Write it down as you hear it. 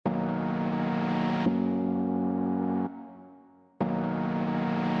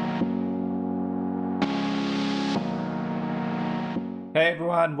Hey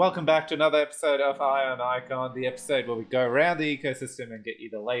everyone, welcome back to another episode of Eye on Icon, the episode where we go around the ecosystem and get you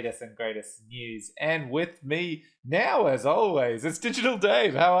the latest and greatest news. And with me now, as always, it's Digital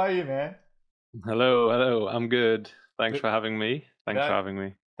Dave. How are you, man? Hello. I'm good. Thanks Good. for having me. Thanks for No, having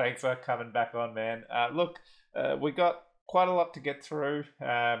me. thanks for coming back on, man. Look, we got quite a lot to get through.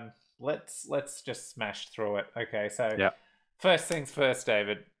 Let's just smash through it. Okay, so Yeah. first things first,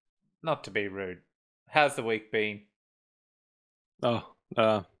 David. Not to be rude, how's the week been? Oh,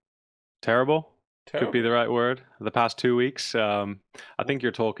 terrible could be Terrible. the right word. The past 2 weeks. I think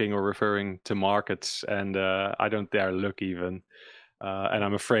you're talking or referring to markets, and I don't dare look even. And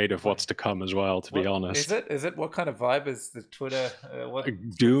I'm afraid of Wait, what's to come as well. To be what is honest, it? Is it what kind of vibe is the Twitter? What's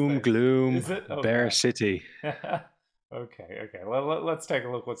doom, the? gloom, Is it? Oh Bear god. City. Okay. Well, let's take a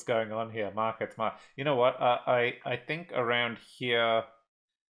look. What's going on here? Markets. You know what? I think around here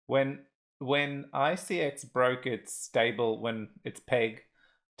when ICX broke its stable when its peg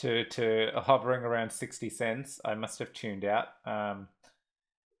to hovering around 60 cents, I must have tuned out.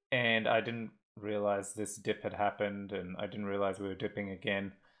 And I didn't realize this dip had happened, and I didn't realize we were dipping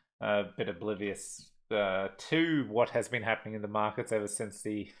again. A bit oblivious to what has been happening in the markets ever since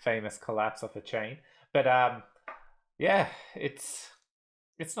the famous collapse of a chain. But yeah, it's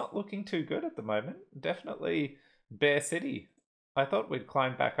not looking too good at the moment. Definitely Bear City. I thought we'd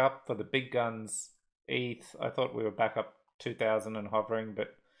climb back up for the big guns. ETH. I thought we were back up 2000 and hovering,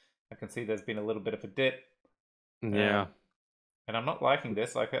 but I can see there's been a little bit of a dip. Yeah. Um, and I'm not liking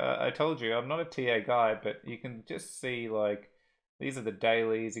this. Like I told you, I'm not a TA guy, but you can just see like these are the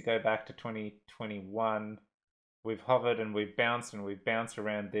dailies. You go back to 2021. We've hovered and we've bounced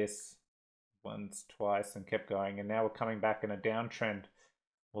around this once, twice, and kept going, and now we're coming back in a downtrend.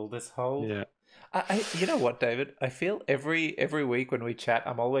 Will this hold? Yeah. You know what, David? I feel every week when we chat,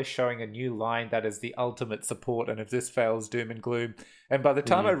 I'm always showing a new line that is the ultimate support, and if this fails, doom and gloom. And by the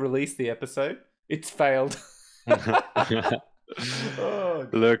time I Mm. release the episode, it's failed. Oh,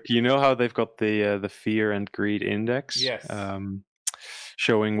 Look, you know how they've got the fear and greed index, yes.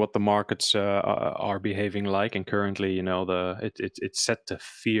 showing what the markets are behaving like, and currently, it's set to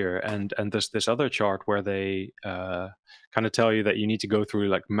fear, and there's this other chart where they kind of tell you that you need to go through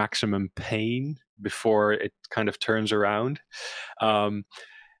like maximum pain before it kind of turns around, Yeah. um,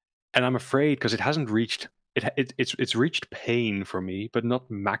 and I'm afraid because it hasn't reached it's reached pain for me, but not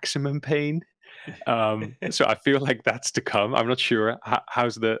maximum pain. So I feel like that's to come. I'm not sure.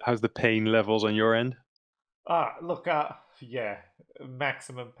 How's the pain levels on your end? Look, yeah,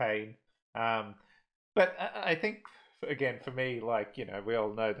 maximum pain. Um, but I think again for me, like we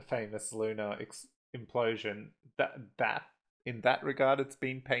all know the famous lunar implosion. That in that regard, it's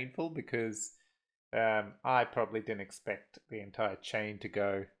been painful because I probably didn't expect the entire chain to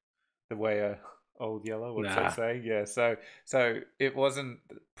go the way a old yellow. What's that Nah. saying? Yeah. So it wasn't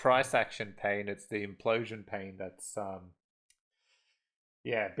price action pain. It's the implosion pain that's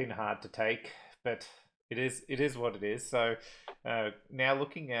yeah, been hard to take, but it is what it is. So now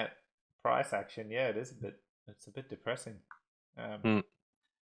looking at price action, yeah, it's a bit depressing. Um,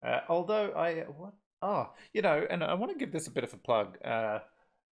 Mm. although I what and I want to give this a bit of a plug.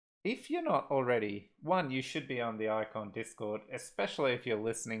 If you're not already, one, you should be on the Icon Discord, especially if you're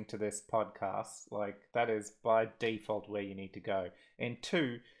listening to this podcast. Like, that is by default where you need to go. And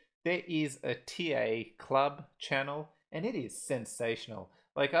two, there is a TA club channel, and it is sensational.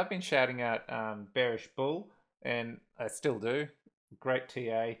 Like, I've been shouting out Bearish Bull, and I still do. Great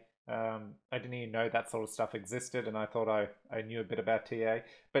TA. I didn't even know that sort of stuff existed, and I thought I knew a bit about TA.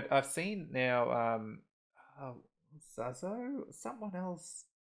 But I've seen now oh, Zazo, someone else,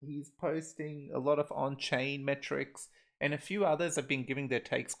 he's posting a lot of on-chain metrics, and a few others have been giving their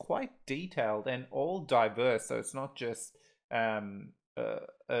takes quite detailed and all diverse. So it's not just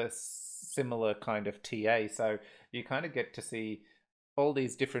a similar kind of TA. So you kind of get to see all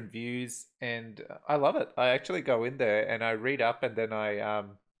these different views, and I love it. I actually go in there and I read up, and then I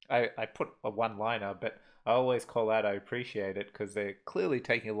put a one-liner, but I always call out I appreciate it because they're clearly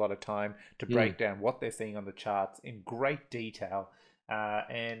taking a lot of time to Mm. break down what they're seeing on the charts in great detail.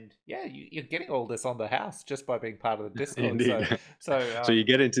 And yeah, you're getting all this on the house just by being part of the Discord. So, Indeed. so So you um,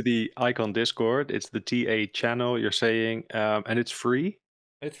 get into the Icon Discord. It's the TA channel. You're saying, and it's free.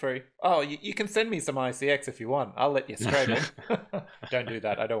 it's free. Oh, you can send me some ICX if you want. I'll let you scrape it. Don't do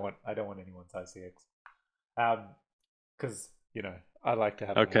that. I don't want anyone's ICX. Because I like to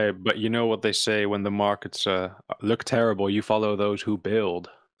have my Okay, own. but you know what they say when the markets look terrible, you follow those who build.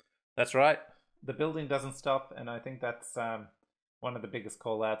 That's right. The building doesn't stop, and I think that's one of the biggest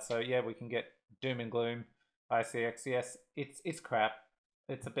call outs. So yeah, we can get doom and gloom. ICX, yes, it's crap.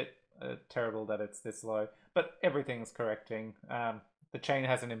 It's a bit terrible that it's this low, but everything's correcting. the chain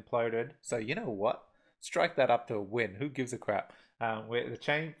hasn't imploded. So you know what? Strike that up to a win. Who gives a crap? Where the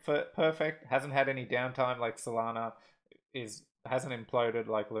chain perfect, hasn't had any downtime like Solana, is hasn't imploded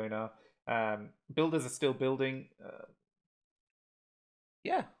like Luna. Builders are still building.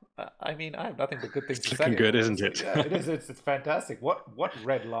 Yeah, I mean, I have nothing but good things to It's say. looking good, isn't it? Yeah, it is. It's fantastic. What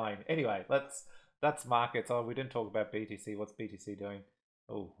red line? Anyway, that's markets. Oh, we didn't talk about BTC. What's BTC doing?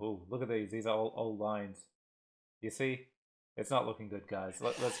 Oh, look at these. These are old lines. You see, it's not looking good, guys.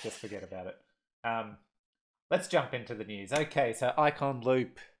 Let's just forget about it. Let's jump into the news. Okay, so Icon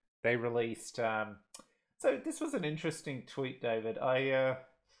Loop, they released. So this was an interesting tweet, David.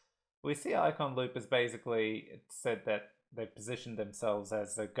 We see Icon Loop as basically said that they've positioned themselves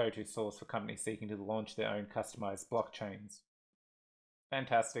as a go-to source for companies seeking to launch their own customized blockchains.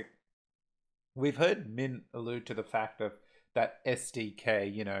 Fantastic. We've heard Min allude to the fact of that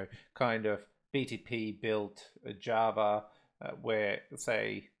SDK, kind of BTP built Java, where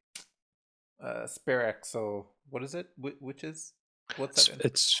say Spirex or what is it? Which is what's that?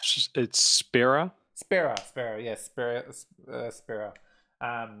 It's Spira. Spera, yes, Spera.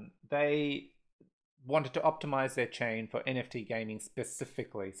 They wanted to optimize their chain for NFT gaming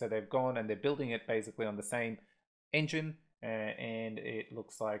specifically, so they've gone and they're building it basically on the same engine, and it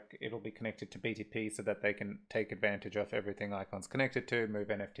looks like it'll be connected to BTP so that they can take advantage of everything Icon's connected to, move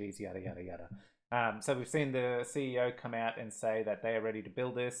NFTs, yada yada yada. So we've seen the CEO come out and say that they are ready to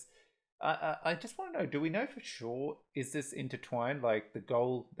build this. I just want to know, do we know for sure, is this intertwined? Like the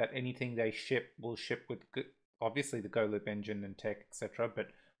goal that anything they ship will ship with, obviously, the GoLoop engine and tech, etc., but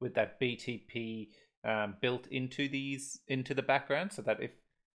with that BTP built into the background, so that if,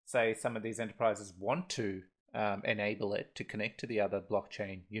 say, some of these enterprises want to enable it to connect to the other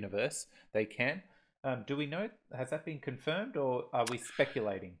blockchain universe, they can. Do we know? Has that been confirmed, or are we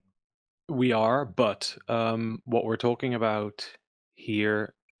speculating? We are, but what we're talking about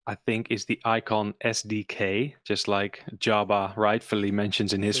here, I think, is the Icon SDK, just like Jabba rightfully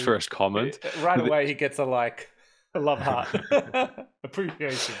mentions in his See, first comment. right away he gets a love heart,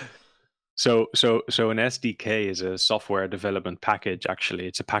 appreciation. So an SDK is a software development package. Actually,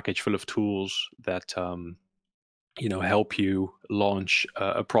 it's a package full of tools that help you launch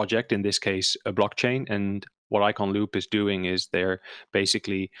a project. In this case, a blockchain. And what Icon Loop is doing is they're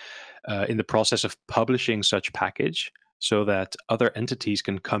basically in the process of publishing such package so that other entities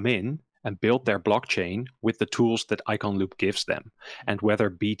can come in and build their blockchain with the tools that Icon Loop gives them. And whether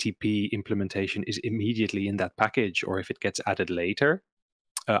BTP implementation is immediately in that package or if it gets added later,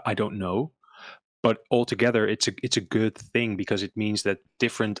 I don't know. But altogether, it's a good thing because it means that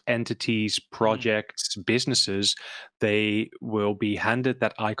different entities, projects, businesses, they will be handed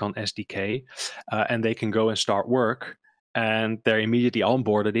that Icon SDK, and they can go and start work. And they're immediately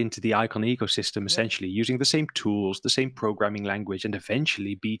onboarded into the Icon ecosystem, essentially using the same tools, the same programming language, and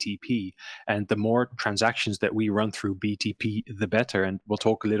eventually BTP. And the more transactions that we run through BTP, the better. And we'll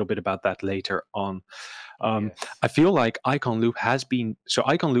talk a little bit about that later on. Yes. I feel like Icon Loop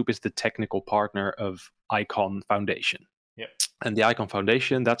Icon Loop is the technical partner of Icon Foundation. Yep. And the Icon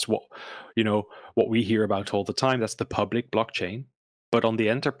Foundation, that's what we hear about all the time. That's the public blockchain. But on the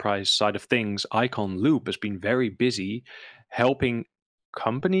enterprise side of things, Icon Loop has been very busy helping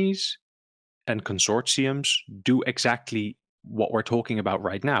companies and consortiums do exactly what we're talking about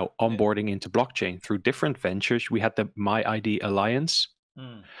right now, onboarding into blockchain through different ventures. We had the MyID Alliance.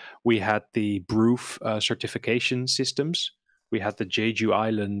 We had the Proof certification systems. We had the Jeju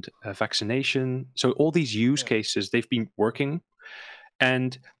Island vaccination. So all these use cases, they've been working,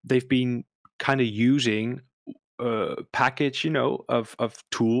 and they've been kind of using package, of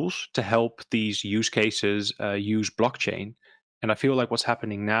tools to help these use cases use blockchain. And I feel like what's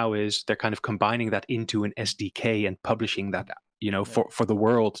happening now is they're kind of combining that into an SDK and publishing that, for the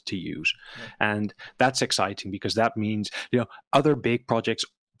world to use. And that's exciting because that means, other big projects,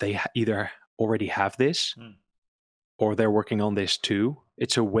 they either already have this or they're working on this too.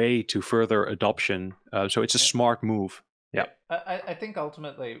 It's a way to further adoption. So it's a smart move. Yeah. I think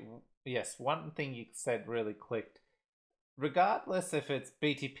ultimately, yes, one thing you said really clicked. Regardless if it's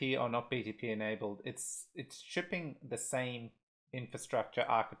BTP or not BTP enabled, it's shipping the same infrastructure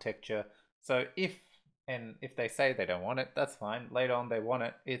architecture. So if they say they don't want it, that's fine. Later on they want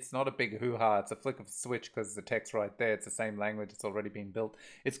it. It's not a big hoo-ha. It's a flick of a switch because the text right there. It's the same language. It's already been built.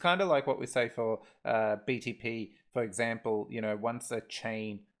 It's kind of like what we say for BTP, for example. Once a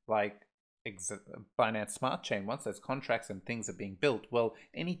chain like Binance Smart Chain, once those contracts and things are being built, well,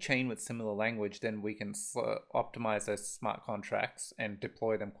 any chain with similar language, then we can optimize those smart contracts and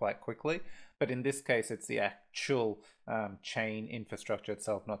deploy them quite quickly. But in this case, it's the actual chain infrastructure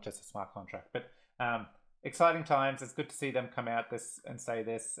itself, not just a smart contract. But exciting times. It's good to see them come out this and say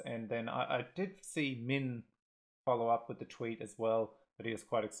this. And then I did see Min follow up with the tweet as well, but he was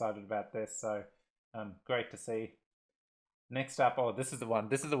quite excited about this. So great to see. Next up, oh, this is the one.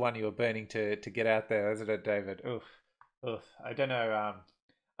 This is the one you were burning to get out there, isn't it, David? Oof, oof. I don't know.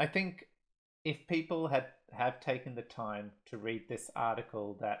 I think if people have taken the time to read this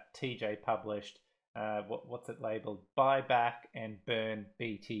article that TJ published, what's it labeled? Buy back and burn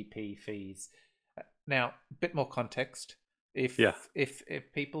BTP fees. Now, a bit more context. If Yeah. if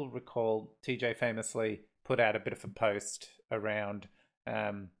people recall, TJ famously put out a bit of a post around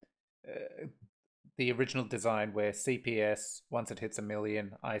um, the original design where CPS, once it hits 1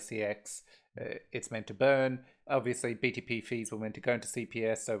 million ICX, it's meant to burn. Obviously, BTP fees were meant to go into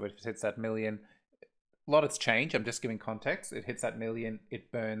CPS, so if it hits that million, a lot has changed. I'm just giving context. It hits that million,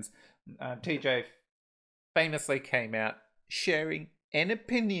 it burns. TJ famously came out sharing an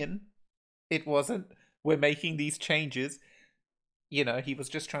opinion. It wasn't, we're making these changes. He was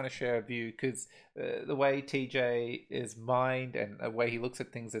just trying to share a view because the way TJ is mined and the way he looks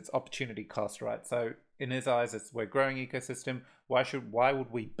at things, it's opportunity cost, right? So in his eyes, it's we're growing ecosystem. Why would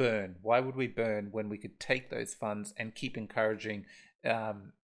we burn? Why would we burn when we could take those funds and keep encouraging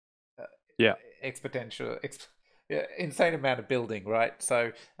um, Yeah. exponential, insane amount of building, right?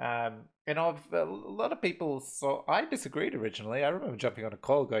 So, and a lot of people saw. I disagreed originally. I remember jumping on a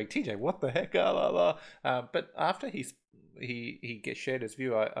call, going, "TJ, what the heck?" Blah, blah, blah. But after he shared his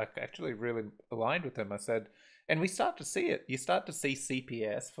view, I actually really aligned with him. I said, and we start to see it. You start to see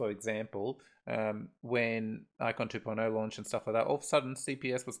CPS, for example, when Icon 2.0 launched and stuff like that. All of a sudden,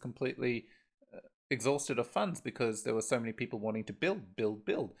 CPS was completely exhausted of funds because there were so many people wanting to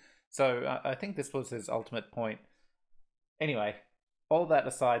build. So I think this was his ultimate point. Anyway, all that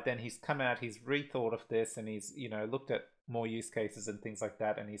aside, then he's come out, he's rethought of this, and he's looked at more use cases and things like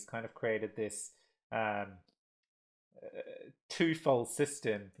that, and he's kind of created this um, twofold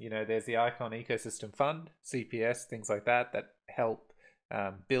system. There's the Icon Ecosystem Fund, CPS, things like that help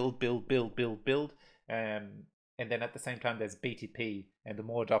build. And then at the same time, there's BTP, and the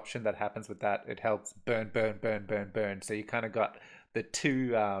more adoption that happens with that, it helps burn. So you kind of got the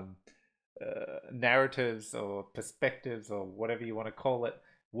two narratives or perspectives or whatever you want to call it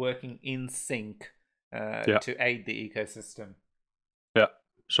working in sync to aid the ecosystem. Yeah.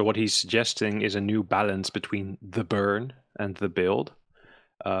 So what he's suggesting is a new balance between the burn and the build.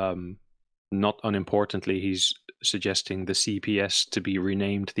 Not unimportantly, he's suggesting the CPS to be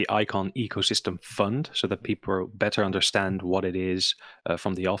renamed the Icon Ecosystem Fund so that people better understand what it is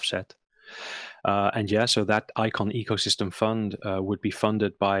from the offset. So that Icon Ecosystem Fund would be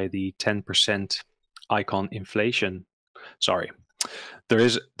funded by the 10% Icon inflation. Sorry, there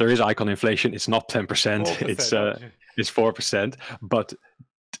is Icon inflation. It's not 10%. 4%. It's 4%, but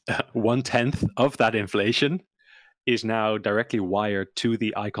 1/10 of that inflation is now directly wired to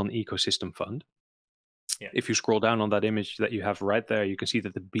the Icon Ecosystem Fund. Yeah. If you scroll down on that image that you have right there, you can see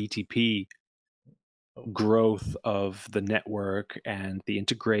that the BTP growth of the network and the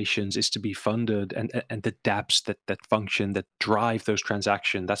integrations is to be funded, and the dApps that function, that drive those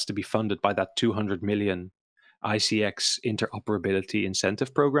transactions, that's to be funded by that 200 million ICX interoperability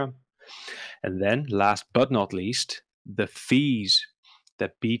incentive program. And then last but not least, the fees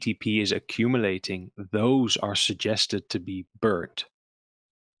that BTP is accumulating, those are suggested to be burned.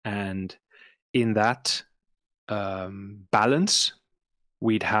 And in that balance,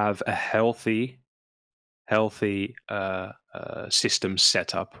 we'd have a healthy system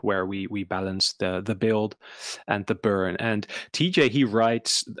set up where we balance the build and the burn. And TJ, he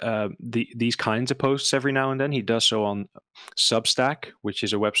writes these kinds of posts every now and then. He does so on Substack, which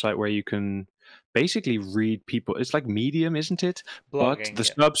is a website where you can basically read people. It's like Medium, isn't it? Blogging, But the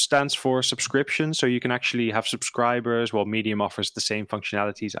sub stands for subscription, so you can actually have subscribers, while Medium offers the same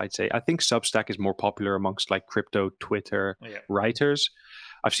functionalities, I'd say. I think Substack is more popular amongst like crypto Twitter writers.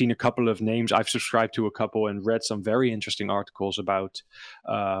 I've seen a couple of names. I've subscribed to a couple and read some very interesting articles about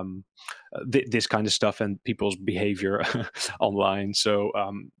this kind of stuff and people's behavior online. So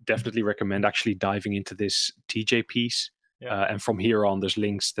definitely recommend actually diving into this TJ piece. And from here on, there's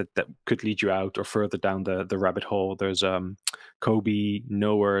links that could lead you out or further down the rabbit hole. There's Kobe,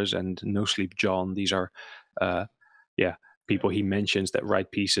 Knowers, and No Sleep John. These are, people he mentions that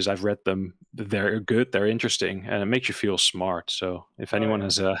write pieces. I've read them. They're good. They're interesting, and it makes you feel smart. So if anyone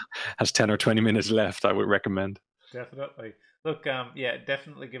has 10 or 20 minutes left, I would recommend. Definitely. Look,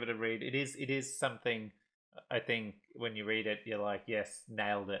 definitely give it a read. It is something. I think when you read it, you're like, yes,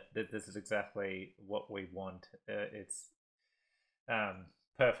 nailed it. This is exactly what we want. It's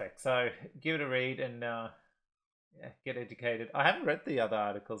perfect. So give it a read and get educated. I haven't read the other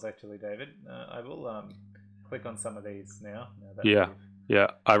articles actually, David. I will click on some of these now. Now that Yeah, we've yeah.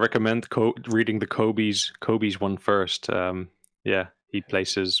 I recommend reading the Kobe's one first. Yeah, he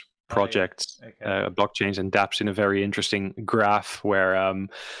places oh yeah, projects, okay, blockchains, and DApps in a very interesting graph where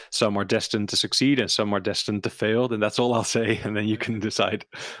some are destined to succeed and some are destined to fail. And that's all I'll say. And then you can decide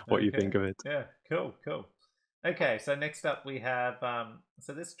what you think okay, of it. yeah, cool, cool. Okay, so next up we have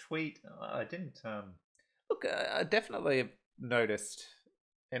so this tweet. I didn't look. I definitely have noticed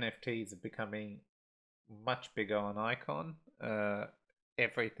NFTs are becoming much bigger on Icon.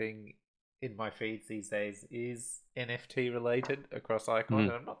 Everything in my feeds these days is NFT related across Icon, Mhm.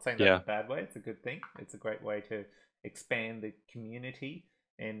 and I'm not saying that in Yeah, a bad way. It's a good thing. It's a great way to expand the community,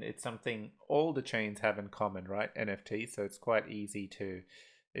 and it's something all the chains have in common, right? NFT. So it's quite easy to,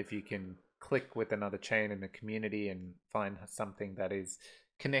 if you can click with another chain in the community and find something that is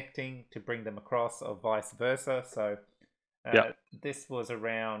connecting to bring them across, or vice versa. So yeah, this was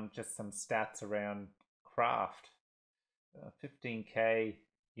around just some stats around Craft. 15K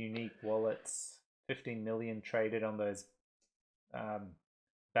unique wallets, 15 million traded on those um,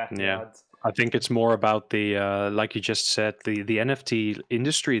 yeah. backyards. I think it's more about the like you just said, the NFT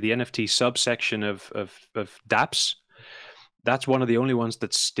industry, the NFT subsection of DApps. That's one of the only ones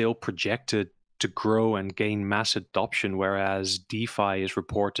that's still projected to grow and gain mass adoption, whereas DeFi is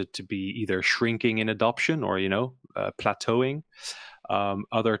reported to be either shrinking in adoption or plateauing.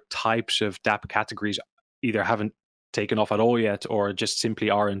 Other types of DApp categories either haven't taken off at all yet or just simply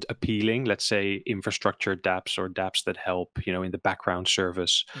aren't appealing. Let's say infrastructure dApps or dApps that help in the background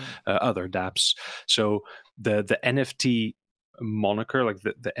service other dApps. So the NFT moniker, like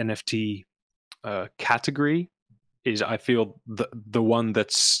the NFT category, is, I feel, the one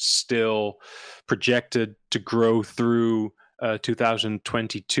that's still projected to grow through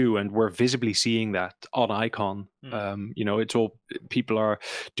 2022, and we're visibly seeing that on Icon. It's all people are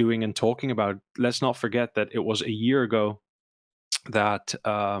doing and talking about. Let's not forget that it was a year ago that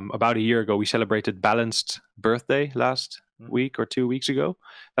about a year ago we celebrated Balanced birthday last week or 2 weeks ago.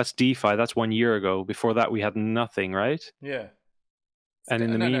 That's DeFi. That's 1 year ago. Before that, we had nothing, right? Yeah. And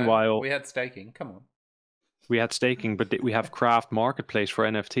in the No. meanwhile, We had staking. Come on. we had staking, but we have Craft Marketplace for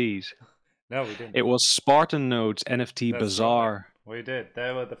NFTs. No, we didn't. It was Spartan Nodes NFT That's right. Bazaar. We did.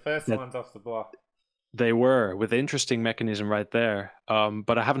 They were the first That ones off the block. they were, with interesting mechanism right there.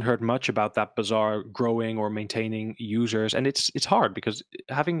 But I haven't heard much about that bazaar growing or maintaining users, and it's hard because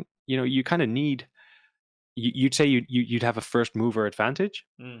having you kind of need. You'd say you'd have a first mover advantage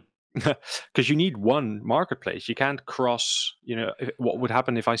because you need one marketplace. You can't cross. What would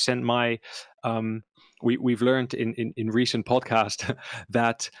happen if I sent my. We've learned in recent podcast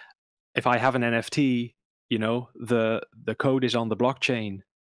that if I have an NFT, the code is on the blockchain,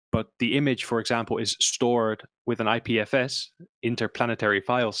 but the image, for example, is stored with an IPFS, interplanetary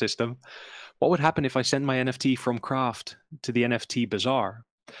file system. What would happen if I send my NFT from Craft to the NFT Bazaar?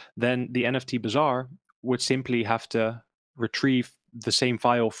 Then the NFT Bazaar would simply have to retrieve the same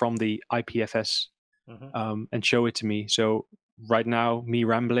file from the IPFS and show it to me. So right now, me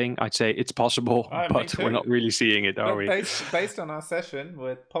rambling, I'd say it's possible, Me but we're not too. really seeing it, are But we? based on our session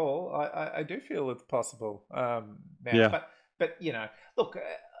with Paul, I do feel it's possible now. Yeah. But look,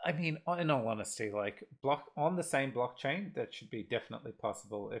 I mean, in all honesty, like block on the same blockchain, that should be definitely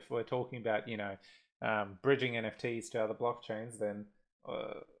possible. If we're talking about bridging NFTs to other blockchains, then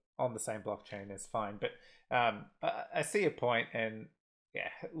on the same blockchain is fine. But I see a point, and yeah,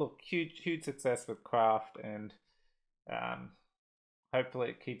 look, huge success with Craft, and um, hopefully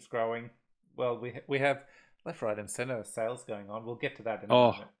it keeps growing. Well, we have left, right, and center sales going on. We'll get to that in a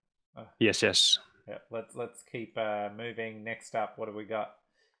Oh, moment. yes. Yeah, let's keep moving. Next up, what do we got?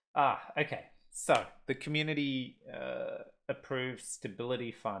 Okay. So the community approved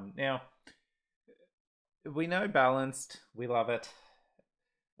stability fund. Now we know balanced. We love it.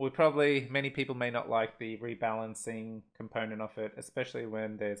 Many people may not like the rebalancing component of it, especially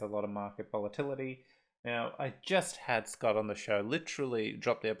when there's a lot of market volatility. Now, I just had Scott on the show, literally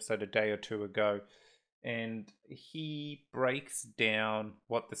dropped the episode a day or two ago, and he breaks down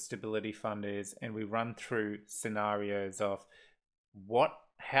what the stability fund is, and we run through scenarios of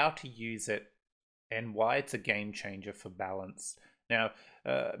how to use it and why it's a game changer for balance. Now,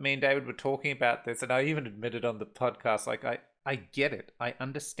 me and David were talking about this, and I even admitted on the podcast, like I get it, I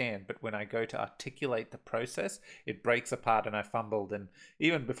understand, but when I go to articulate the process, it breaks apart, and I fumbled. And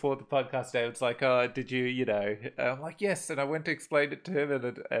even before the podcast, David's like, "Oh, did you?" I'm like, "Yes," and I went to explain it to him,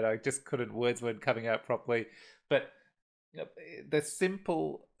 and I just couldn't. Words weren't coming out properly. But the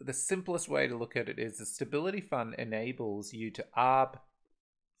simplest way to look at it is the stability fund enables you to arb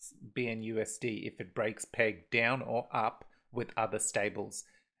BNUSD if it breaks peg down or up with other stables.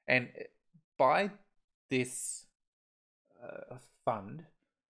 And by this fund,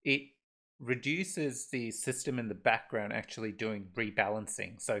 it reduces the system in the background actually doing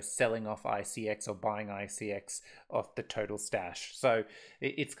rebalancing, so selling off ICX or buying ICX off the total stash. So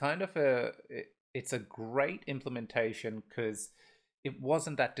it's kind of it's a great implementation because it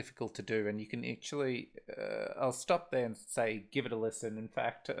wasn't that difficult to do, and you can actually I'll stop there and say give it a listen. In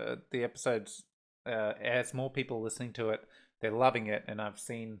fact, the episodes, as more people listening to it, they're loving it, and I've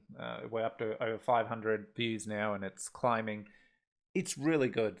seen we're up to over 500 views now, and it's climbing. It's really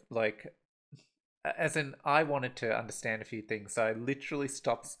good. Like, as in, I wanted to understand a few things, so I literally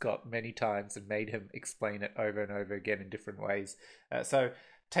stopped Scott many times and made him explain it over and over again in different ways. So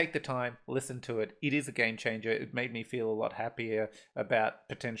take the time, listen to it. It is a game changer. It made me feel a lot happier about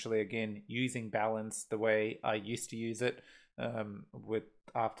potentially again using balance the way I used to use it. With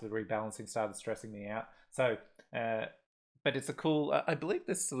after the rebalancing started stressing me out. So, but it's a cool. I believe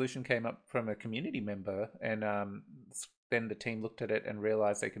this solution came up from a community member, and then the team looked at it and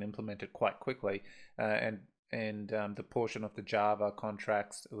realized they can implement it quite quickly. And the portion of the Java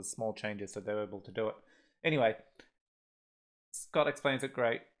contracts, it was small changes, so they were able to do it. Anyway, Scott explains it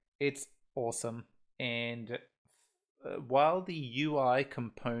great. It's awesome. And while the UI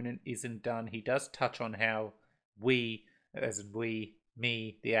component isn't done, he does touch on how we,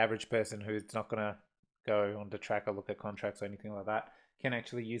 me, the average person who's not going to go on the track or look at contracts or anything like that, can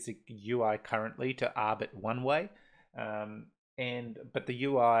actually use the UI currently to arb it one way. But the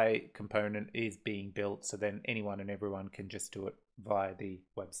UI component is being built, so then anyone and everyone can just do it via the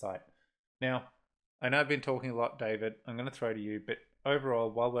website. Now, I know I've been talking a lot, David. I'm going to throw to you, but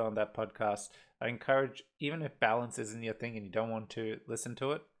overall, while we're on that podcast, I encourage, even if balance isn't your thing and you don't want to listen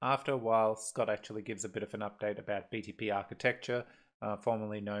to it, after a while, Scott actually gives a bit of an update about BTP architecture,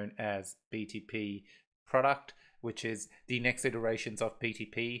 formerly known as BTP product, which is the next iterations of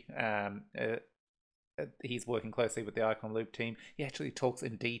BTP. He's working closely with the Icon Loop team. He actually talks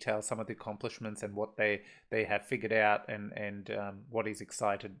in detail some of the accomplishments and what they have figured out, and what he's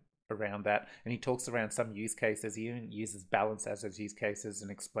excited around that. And he talks around some use cases. He even uses balance as his use cases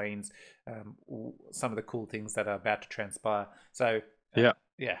and explains some of the cool things that are about to transpire. So yeah.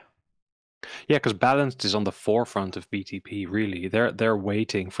 Yeah, because balance is on the forefront of BTP. Really, they're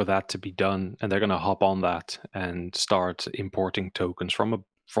waiting for that to be done, and they're going to hop on that and start importing tokens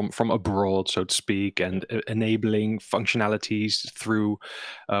from abroad, so to speak, and enabling functionalities through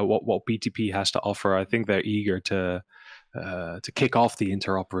what BTP has to offer. I think they're eager to kick off the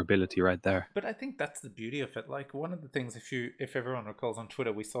interoperability right there. But I think that's the beauty of it. Like, one of the things, if everyone recalls on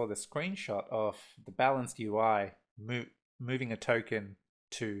Twitter, we saw the screenshot of the balanced UI moving a token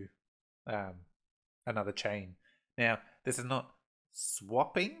to another chain. Now, this is not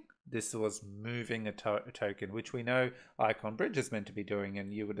swapping. This was moving a token, which we know Icon Bridge is meant to be doing,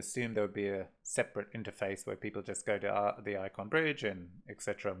 and you would assume there would be a separate interface where people just go to the Icon Bridge and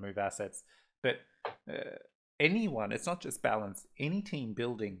etc. move assets. But anyone, it's not just balance, any team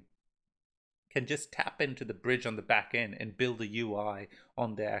building can just tap into the bridge on the back end and build a UI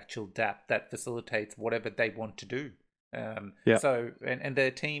on the actual dApp that facilitates whatever they want to do. So, and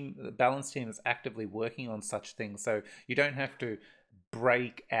the balance team is actively working on such things. So you don't have to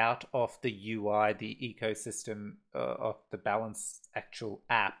break out of the UI, the ecosystem of the balance actual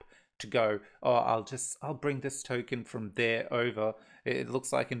app to go, oh, I'll bring this token from there over. It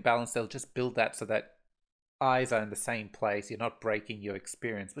looks like in balance, they'll just build that so that eyes are in the same place. You're not breaking your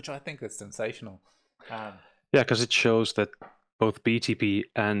experience, which I think is sensational. Because it shows that both BTP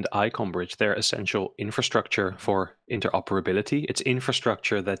and Icon Bridge, they're essential infrastructure for interoperability. It's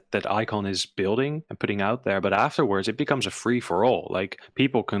infrastructure that Icon is building and putting out there, but afterwards it becomes a free-for-all. Like,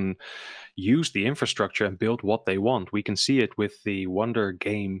 people can use the infrastructure and build what they want. We can see it with the Wonder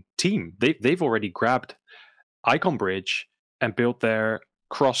Game team. They've already grabbed Icon Bridge and built their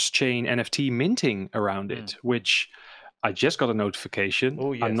cross-chain NFT minting around it, which I just got a notification.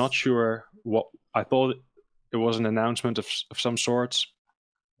 Oh, yes. I'm not sure what I thought. It was an announcement of some sorts.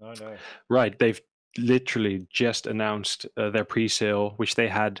 Oh, no. Right. They've literally just announced their pre-sale, which they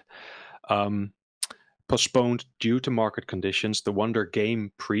had postponed due to market conditions. The Wonder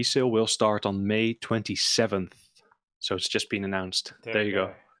Game pre-sale will start on May 27th. So it's just been announced. There you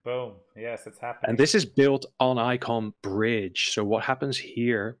go. Boom. Yes, it's happening. And this is built on Icon Bridge. So what happens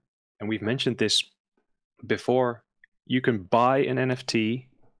here, and we've mentioned this before, you can buy an NFT,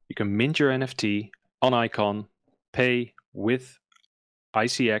 you can mint your NFT on Icon, pay with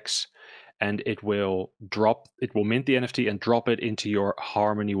ICX, and it will mint the NFT and drop it into your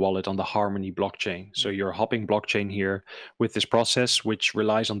Harmony wallet on the Harmony blockchain. So you're hopping blockchain here with this process, which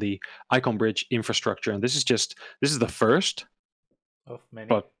relies on the Icon Bridge infrastructure. And this is the first of many.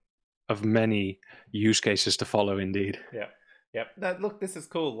 But of many use cases to follow indeed. Yeah. Yep. No, look, this is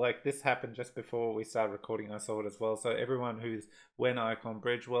cool. Like this happened just before we started recording. I saw it as well. So everyone who's when Icon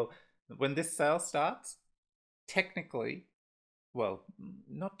Bridge, well, when this sale starts, technically, well,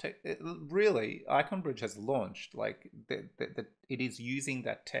 not really. Icon Bridge has launched. Like it is using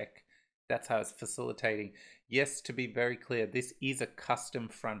that tech. That's how it's facilitating. Yes, to be very clear, this is a custom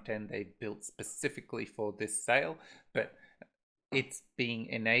front end they built specifically for this sale, but it's being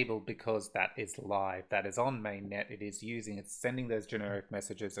enabled because that is live, that is on mainnet. It is using, it's sending those generic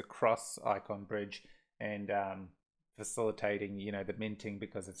messages across Icon Bridge and facilitating, the minting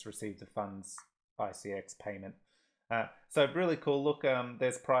because it's received the funds ICX payment. So really cool. Look,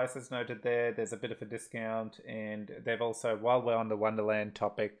 there's prices noted there. There's a bit of a discount, and they've also, while we're on the Wonderland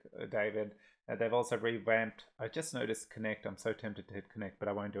topic, David, they've also revamped. I just noticed Connect. I'm so tempted to hit Connect, but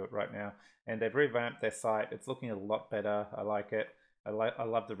I won't do it right now. And they've revamped their site. It's looking a lot better. I like it. I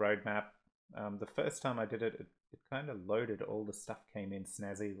love the roadmap. The first time I did it, it kind of loaded. All the stuff came in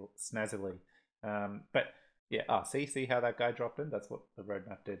snazzily. But yeah, see how that guy dropped in? That's what the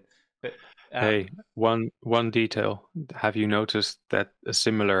roadmap did. But Hey, one detail. Have you noticed that a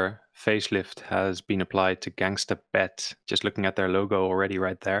similar facelift has been applied to Gangsta Bet? Just looking at their logo already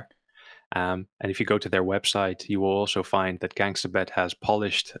right there. And if you go to their website, you will also find that Gangsta Bet has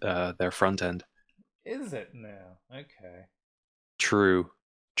polished their front end. Is it now? Okay.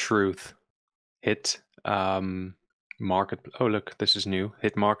 Truth. Hit market. Oh, look, this is new.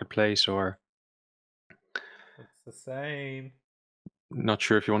 Hit marketplace, or It's the same. not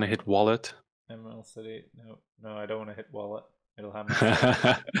sure if you want to hit wallet. Emerald City. No, I don't want to hit wallet. It'll have my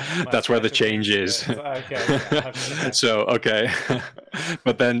That's where the special change things. is. Okay. Yeah, So okay,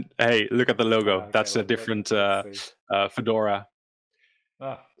 but then hey, look at the logo. okay, That's a different let's fedora.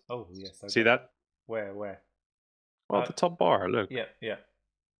 Oh yes. Okay. See that? Where? Well, the top bar. Look. Yeah.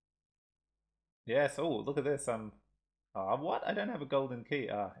 Yes. Oh, look at this. What? I don't have a golden key.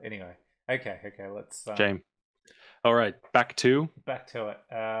 Anyway. Okay. Let's Shame. All right, back to it.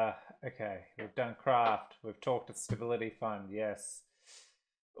 Okay, we've done craft. We've talked to Stability Fund. Yes.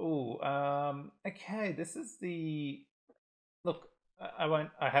 Oh, okay. This is the look. I won't.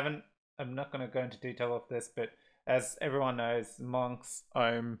 I haven't. I'm not going to go into detail of this, but as everyone knows, Monks,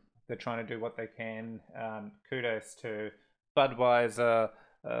 Ohm, they're trying to do what they can. Kudos to Budweiser,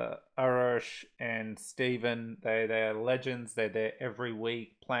 Arush, and Stephen. They are legends. They're there every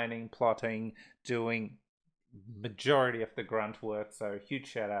week, planning, plotting, doing majority of the grunt work. So huge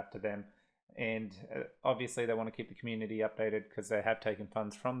shout out to them. And obviously they want to keep the community updated because they have taken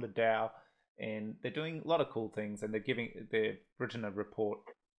funds from the DAO and they're doing a lot of cool things, and they've written a report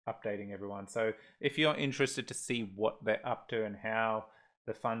updating everyone. So if you're interested to see what they're up to and how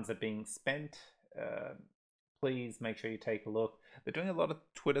the funds are being spent, please make sure you take a look. They're doing a lot of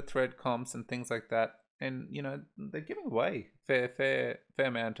Twitter thread comps and things like that, and they're giving away fair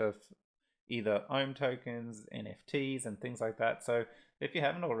amount of either Ohm tokens, NFTs, and things like that. So if you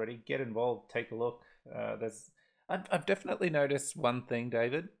haven't already, get involved, take a look. I've definitely noticed one thing,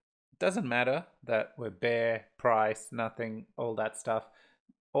 David. It doesn't matter that we're bare, price, nothing, all that stuff.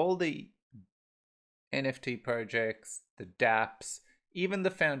 All the NFT projects, the dApps, even the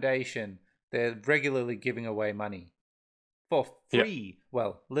foundation, they're regularly giving away money for free. Yeah.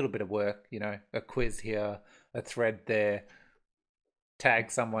 Well, a little bit of work, a quiz here, a thread there,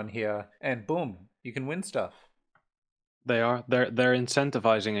 tag someone here, and boom, you can win stuff. They're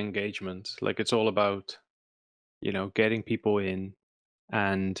incentivizing engagement. Like, it's all about getting people in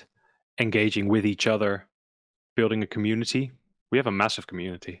and engaging with each other, building a community. We have a massive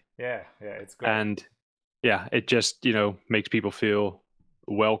community. Yeah, it's great. And yeah, it just makes people feel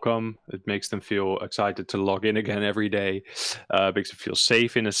welcome. It makes them feel excited to log in again every day. Makes them feel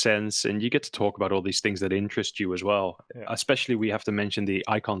safe in a sense, and you get to talk about all these things that interest you as well. Yeah. Especially, we have to mention the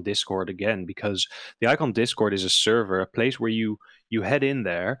Icon Discord again, because the Icon Discord is a server, a place where you head in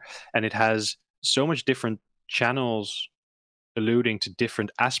there, and it has so much different channels alluding to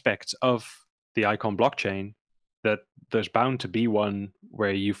different aspects of the Icon blockchain, that there's bound to be one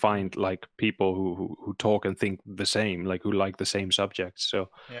where you find like people who talk and think the same, like who like the same subjects. So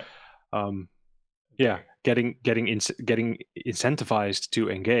getting incentivized to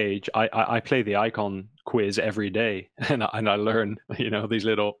engage. I play the Icon quiz every day, and I learn these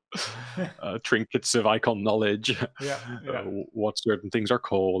little trinkets of Icon knowledge. What certain things are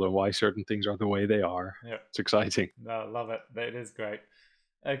called and why certain things are the way they are. It's exciting. No, love it. It is great.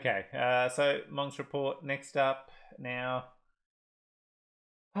 Okay, so Monk's report next up now.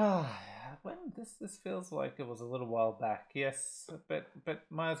 When this feels like it was a little while back. Yes, but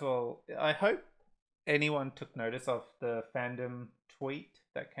might as well. I hope anyone took notice of the fandom tweet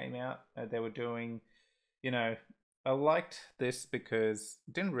that came out, they were doing, you know, I liked this because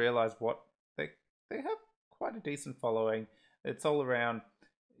didn't realize what they have quite a decent following. It's all around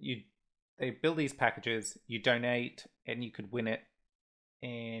you. They build these packages, you donate, and you could win it,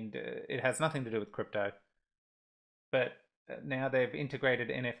 and it has nothing to do with crypto. But now they've integrated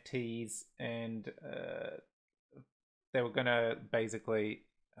NFTs, and they were gonna basically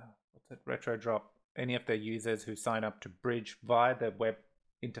what's it, retro drop any of their users who sign up to Bridge via the web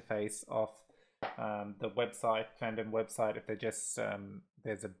interface of the website, fandom website. If they just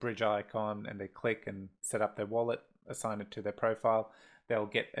there's a Bridge icon and they click and set up their wallet, assign it to their profile, they'll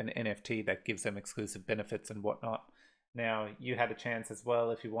get an NFT that gives them exclusive benefits and whatnot. Now, you had a chance as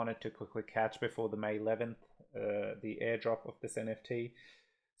well if you wanted to quickly catch before the May 11th the airdrop of this NFT.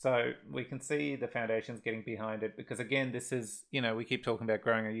 So we can see the foundations getting behind it because, again, this is, we keep talking about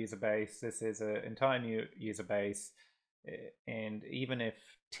growing a user base. This is an entire new user base. And even if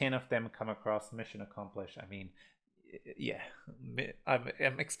 10 of them come across, mission accomplished. I mean, yeah,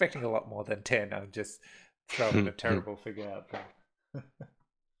 I'm expecting a lot more than 10. I'm just throwing a terrible figure out there.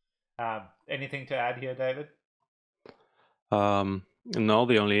 Anything to add here, David? No,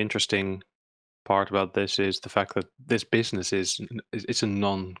 the only interesting part about this is the fact that this business it's a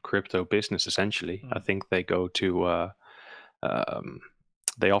non-crypto business essentially. I think they go to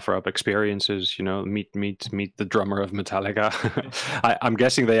they offer up experiences, meet the drummer of Metallica. I'm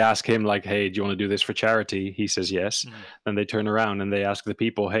guessing they ask him like, hey, do you want to do this for charity? He says yes. Then they turn around and they ask the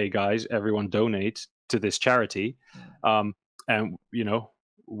people, hey guys, everyone donate to this charity. And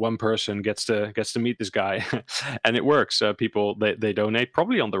one person gets to meet this guy and it works. People they donate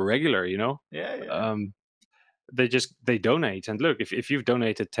probably on the regular, Yeah. They donate, and look, if you've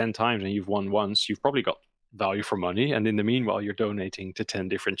donated 10 times and you've won once, you've probably got value for money, and in the meanwhile you're donating to 10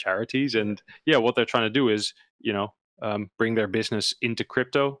 different charities. And what they're trying to do is bring their business into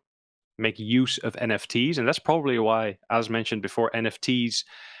crypto, make use of NFTs. And that's probably why, as mentioned before, NFTs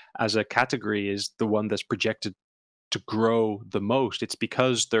as a category is the one that's projected to grow the most. It's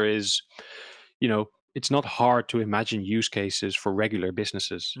because there is, it's not hard to imagine use cases for regular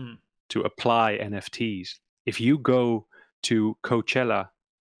businesses to apply NFTs. If you go to Coachella,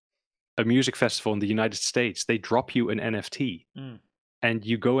 a music festival in the United States, they drop you an NFT and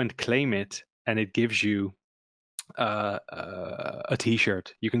you go and claim it, and it gives you a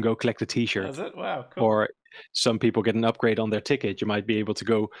t-shirt. You can go collect a t-shirt. Does it? Wow, cool. Or some people get an upgrade on their ticket. You might be able to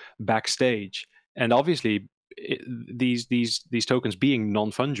go backstage. And obviously, these tokens being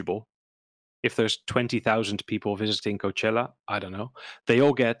non-fungible, if there's 20,000 people visiting Coachella, I don't know, they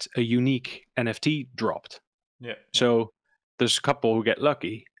all get a unique NFT dropped. Yeah. So there's a couple who get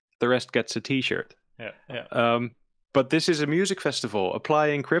lucky. The rest gets a t-shirt. Yeah. But this is a music festival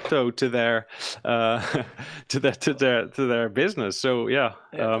applying crypto to their to their business. So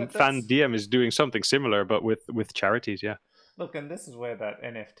FanDM is doing something similar, but with charities. Yeah. Look, and this is where that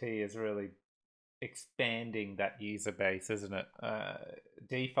NFT is really expanding that user base, isn't it?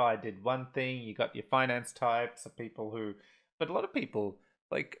 DeFi did one thing. You got your finance types of people but a lot of people,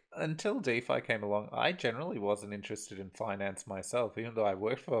 like, until DeFi came along, I generally wasn't interested in finance myself. Even though I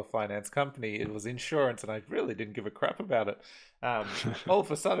worked for a finance company, it was insurance, and I really didn't give a crap about it. All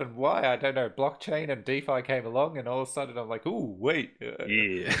of a sudden, why? I don't know, blockchain and DeFi came along, and all of a sudden I'm like, ooh, wait.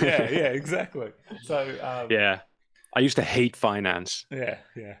 Yeah, exactly. So, I used to hate finance. Yeah.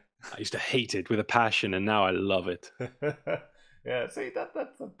 I used to hate it with a passion, and now I love it. Yeah, see, that's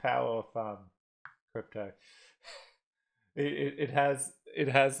the power of crypto. It has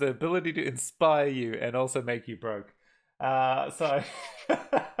the ability to inspire you and also make you broke. So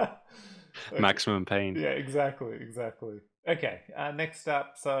maximum pain. Yeah, exactly. Okay, next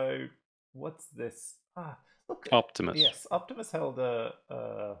up. So what's this? Look, Optimus. Yes, Optimus held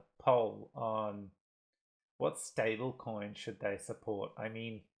a poll on what stable coin should they support. I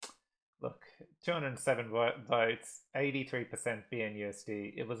mean, look, 207 votes, 83%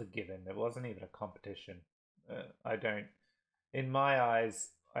 BNUSD. It was a given. It wasn't even a competition. In my eyes,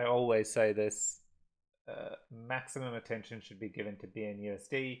 I always say this, maximum attention should be given to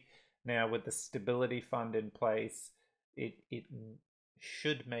BNUSD. Now, with the stability fund in place, it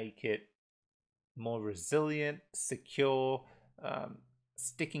should make it more resilient, secure,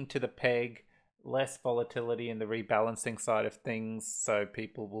 sticking to the peg, less volatility in the rebalancing side of things, so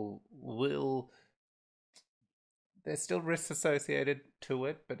people will there's still risks associated to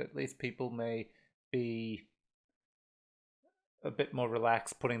it, but at least people may be a bit more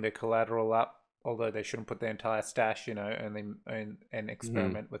relaxed putting their collateral up, although they shouldn't put their entire stash, and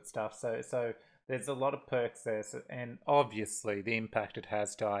experiment with stuff. So there's a lot of perks there, and obviously the impact it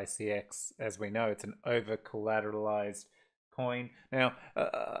has to ICX, as we know, it's an over collateralized coin. Now,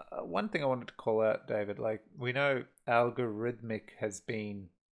 one thing I wanted to call out, David, like we know algorithmic has been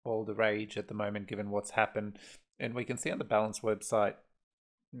all the rage at the moment, given what's happened, and we can see on the Balance website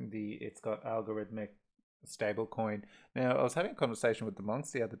it's got algorithmic stablecoin. Now, I was having a conversation with the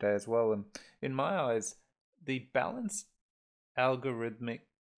monks the other day as well, and in my eyes, the Balance algorithmic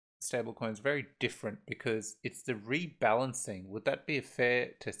stablecoin is very different because it's the rebalancing. Would that be fair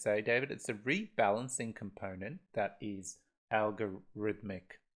to say, David? It's the rebalancing component that is algorithmic,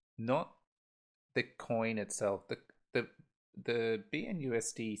 not the coin itself. The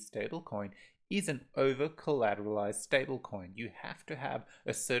BNUSD stablecoin is an over collateralized stablecoin. You have to have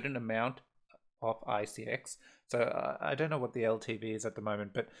a certain amount of ICX. So I don't know what the LTV is at the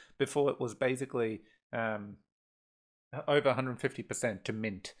moment, but before it was basically over 150% to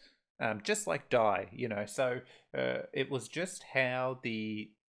mint, just like DAI, So it was just how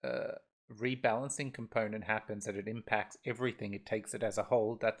the rebalancing component happens, that it impacts everything. It takes it as a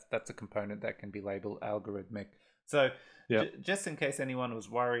whole. That's a component that can be labeled algorithmic. So Yeah. just in case anyone was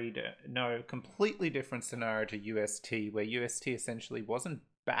worried, no, completely different scenario to UST, where UST essentially wasn't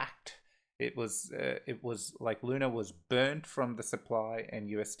backed. It was like Luna was burnt from the supply and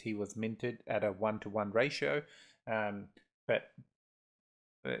UST was minted at a 1-to-1 ratio. But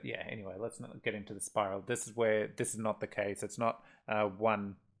yeah, anyway, let's not get into the spiral. This is not the case. It's not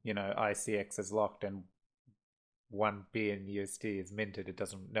one, ICX is locked and 1 BNUSD is minted. It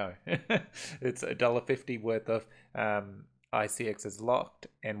doesn't, no. It's $1.50 worth of ICX is locked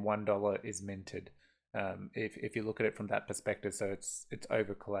and $1 is minted. If you look at it from that perspective, so it's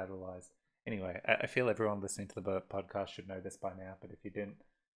over collateralized. Anyway, I feel everyone listening to the podcast should know this by now, but if you didn't,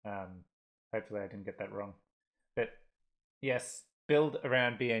 hopefully I didn't get that wrong. But yes, build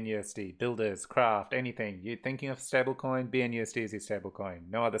around BNUSD. Builders, craft, anything. You're thinking of stablecoin, BNUSD is your stablecoin.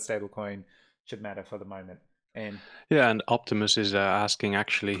 No other stablecoin should matter for the moment. And Yeah, and Optimus is asking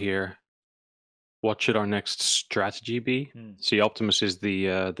actually here, what should our next strategy be? See, Optimus is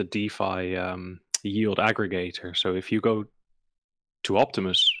the DeFi yield aggregator. So if you go to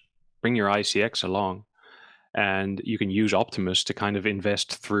Optimus, bring your ICX along, and you can use Optimus to kind of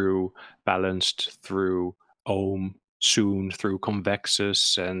invest through Balanced, through Ohm, soon through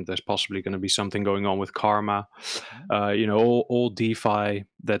Convexus, and there's possibly going to be something going on with Karma. All DeFi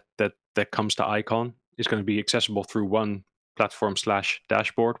that comes to Icon is going to be accessible through one platform /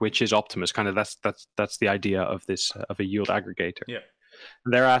 dashboard, which is Optimus. Kind of that's the idea of this of a yield aggregator. Yeah,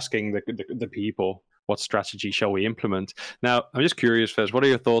 they're asking the people, what strategy shall we implement? Now, I'm just curious, Fez, what are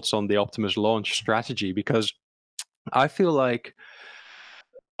your thoughts on the Optimus launch strategy? Because I feel like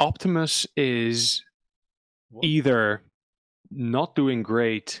Optimus is either not doing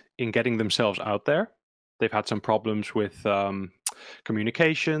great in getting themselves out there. They've had some problems with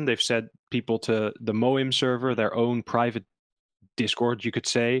communication. They've sent people to the Moim server, their own private Discord, you could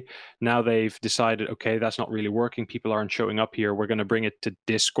say. Now they've decided, okay, that's not really working. People aren't showing up here. We're going to bring it to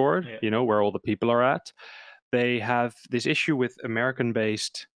Discord, where all the people are at. They have this issue with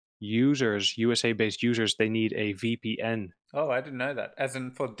American-based users, USA-based users. They need a VPN. Oh, I didn't know that. As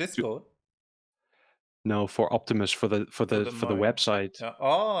in for Discord? No, for Optimus, for the website.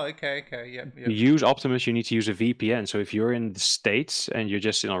 Oh, okay, yep. To use Optimus, you need to use a VPN. So if you're in the States and you're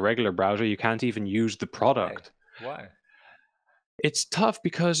just in a regular browser, you can't even use the product. Why? It's tough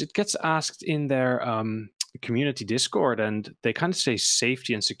because it gets asked in their community Discord, and they kind of say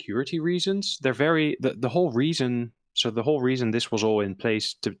safety and security reasons. They're very the whole reason. So the whole reason this was all in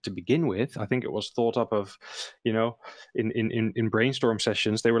place to begin with, I think it was thought up of, in brainstorm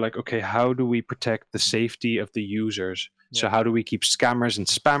sessions, they were like, okay, how do we protect the safety of the users? Yeah. So how do we keep scammers and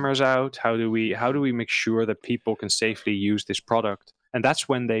spammers out? How do we make sure that people can safely use this product? And that's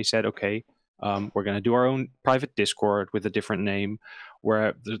when they said, okay, we're going to do our own private Discord with a different name,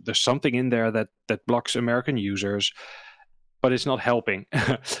 where there's something in there that blocks American users, but it's not helping.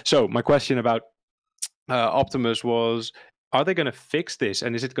 So my question about Optimus was, are they going to fix this,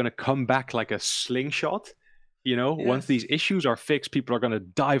 and is it going to come back like a slingshot? Once these issues are fixed, people are going to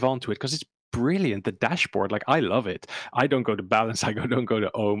dive onto it because it's brilliant. The dashboard, like, I love it. I don't go to Balance. I don't go to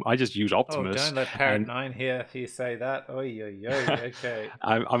Ohm. I just use Optimus. Oh, don't let Parrot9 hear you say that. Okay.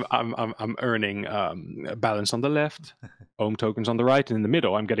 I'm earning Balance on the left, Ohm tokens on the right, and in the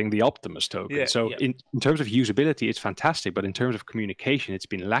middle, I'm getting the Optimus token. In terms of usability, it's fantastic, but in terms of communication, it's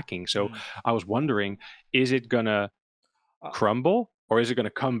been lacking. So I was wondering, is it gonna crumble, or is it gonna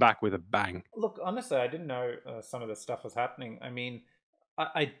come back with a bang? Look, honestly, I didn't know some of this stuff was happening. I mean,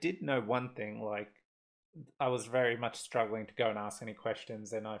 I did know one thing, like, I was very much struggling to go and ask any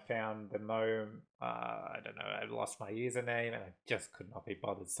questions, and I found the gnome. I don't know. I lost my username, and I just could not be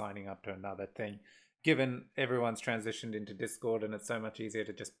bothered signing up to another thing. Given everyone's transitioned into Discord, and it's so much easier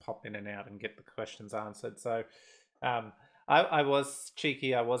to just pop in and out and get the questions answered. So, um, I was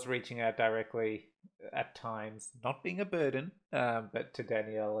cheeky. I was reaching out directly at times, not being a burden, but to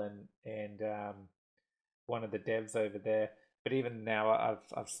Danielle and one of the devs over there. But even now,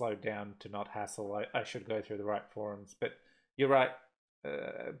 I've slowed down to not hassle. I should go through the right forums. But you're right.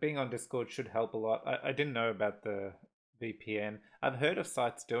 Being on Discord should help a lot. I didn't know about the VPN. I've heard of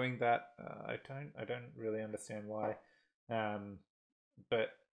sites doing that. I don't really understand why. Um,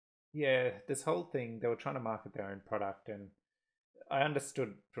 but yeah, this whole thing, they were trying to market their own product, and I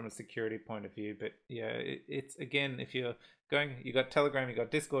understood from a security point of view, but yeah, it's again, if you're going, you got Telegram, you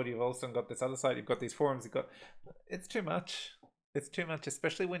got Discord, you've also got this other site, you've got these forums, you've got, it's too much. It's too much,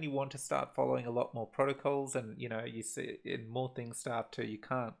 especially when you want to start following a lot more protocols, and you see, and more things start to, you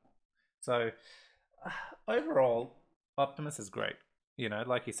can't. So overall, Optimus is great.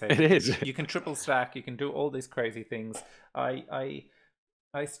 Like you said, It is. you can triple stack, you can do all these crazy things.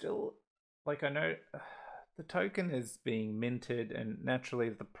 I still, like, I know the token is being minted, and naturally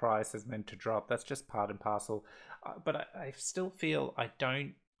the price is meant to drop. That's just part and parcel. But I still feel I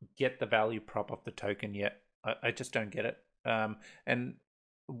don't get the value prop of the token yet. I just don't get it. And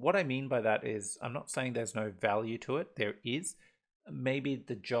what I mean by that is, I'm not saying there's no value to it. There is. Maybe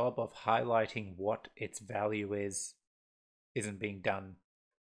the job of highlighting what its value is isn't being done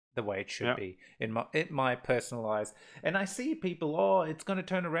the way it should Yeah. be in my personal eyes. And I see people, oh, it's going to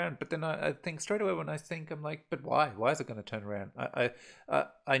turn around, but then I think straight away, when I think, I'm like, but why is it going to turn around?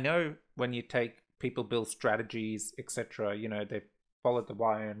 I know when you take people build strategies, etc., they've followed the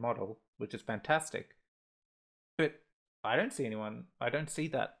YN model, which is fantastic, but I don't see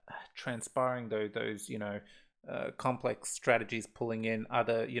that transpiring, though, those complex strategies pulling in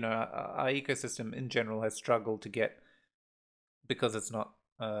other, our ecosystem in general has struggled to get, because it's not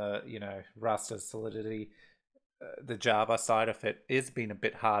Rust as Solidity. The Java side of it is been a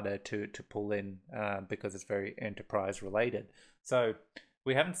bit harder to pull in, because it's very enterprise related. So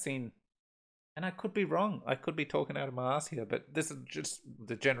we haven't seen, and I could be wrong. I could be talking out of my ass here, but this is just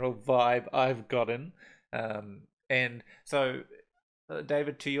the general vibe I've gotten. And so,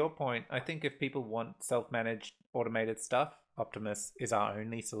 David, to your point, I think if people want self-managed automated stuff, Optimus is our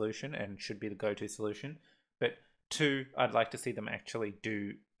only solution and should be the go-to solution. But two, I'd like to see them actually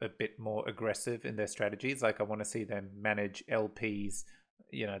do a bit more aggressive in their strategies. Like, I want to see them manage LPs,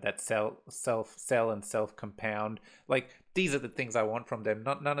 that sell and self compound. Like, these are the things I want from them.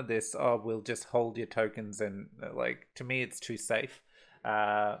 Not none of this. Oh, we'll just hold your tokens, and like, to me, it's too safe.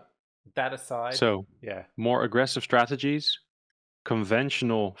 Uh, that aside, So yeah, more aggressive strategies,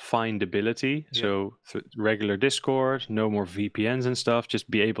 conventional findability. yeah, So regular Discord, no more VPNs and stuff. Just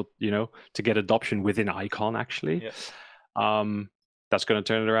be able, to get adoption within Icon. Actually, yeah, that's going to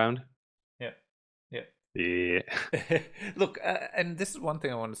turn it around. yeah, yeah. Yeah. Look, and this is one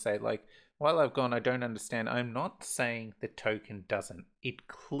thing I want to say. Like, while I've gone, I don't understand. I'm not saying the token doesn't. It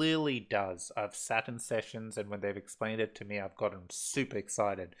clearly does. I've sat in sessions, and when they've explained it to me, I've gotten super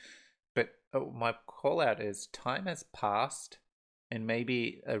excited. But my call out is, time has passed, and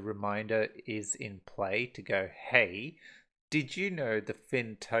maybe a reminder is in play to go, hey, did you know the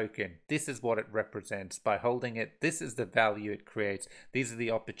Fin token? This is what it represents. By holding it, this is the value it creates. These are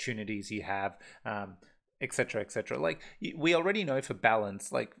the opportunities you have, etc., etc. Like, we already know for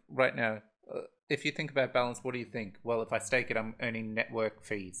balance. Like, right now, if you think about balance, what do you think? Well, if I stake it, I'm earning network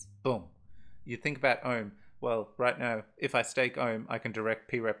fees. Boom. You think about Ohm. Well, right now, if I stake Ohm, I can direct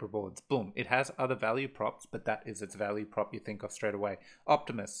PREP rewards. Boom. It has other value props, but that is its value prop you think of straight away.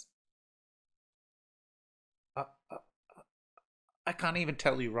 Optimus. Uh, uh, I can't even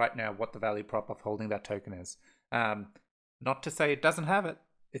tell you right now what the value prop of holding that token is. Um, Not to say it doesn't have it.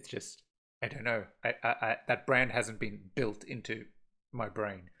 It's just, I don't know. That brand hasn't been built into my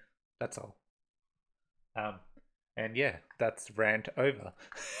brain. That's all. Um, and yeah, that's rant over.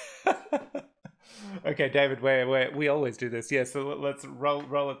 Okay, David, we always do this. Yeah, so let's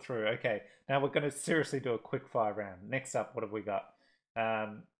roll it through. Okay, now we're going to seriously do a quick fire round. Next up, what have we got?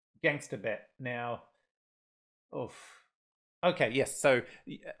 Gangster Bet. Now, oof. Okay, yes. So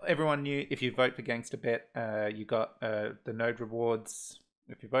everyone knew, if you vote for Gangster Bet, you got the node rewards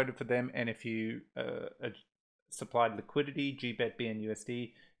if you voted for them, and if you supplied liquidity, GBET,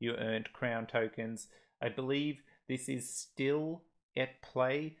 BNUSD, you earned Crown tokens. I believe this is still at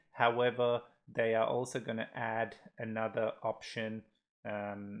play. However, they are also going to add another option.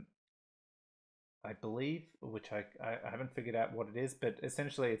 I believe, which I haven't figured out what it is, but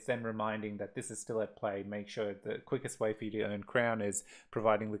essentially it's them reminding that this is still at play. Make sure the quickest way for you to earn crown is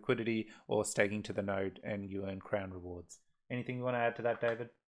providing liquidity or staking to the node, and you earn crown rewards. Anything you want to add to that, David?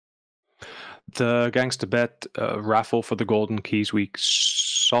 The Gangster Bet raffle for the golden keys, we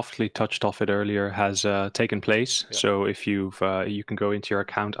softly touched off it earlier, has taken place. Yep. So if you've you can go into your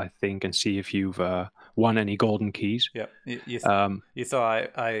account, I think, and see if you've won any golden keys. Yep. You saw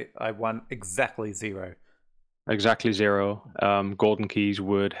I won exactly 0. Exactly 0. Golden keys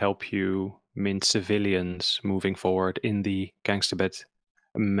would help you mint civilians moving forward in the GangsterBet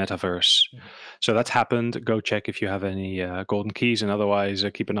metaverse. So that's happened. Go check if you have any golden keys, and otherwise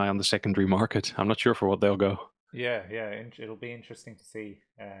keep an eye on the secondary market. I'm not sure for what they'll go. Yeah, it'll be interesting to see.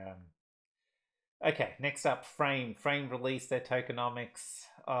 Okay, next up, Frame. Frame released their tokenomics.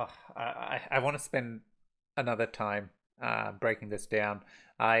 Oh, I want to spend another time breaking this down.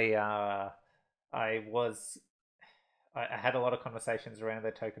 I had a lot of conversations around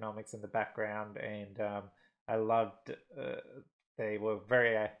their tokenomics in the background, and I loved. They were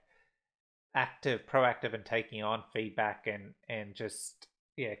very proactive in taking on feedback, and just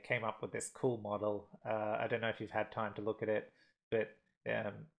came up with this cool model. I don't know if you've had time to look at it, but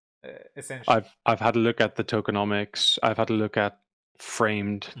essentially, I've had a look at the tokenomics. I've had a look at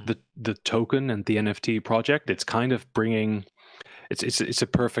Framed, the token and the NFT project. It's kind of bringing. It's a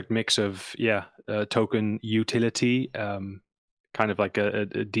perfect mix of token utility, kind of like a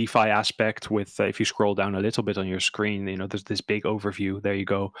DeFi aspect with if you scroll down a little bit on your screen, there's this big overview. There you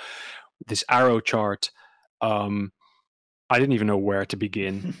go. This arrow chart. I didn't even know where to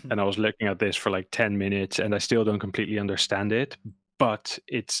begin, and I was looking at this for like 10 minutes, and I still don't completely understand it. But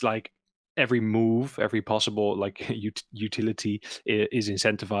it's like every move, every possible like utility is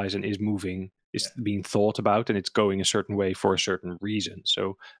incentivized and is moving. It's being thought about, and it's going a certain way for a certain reason.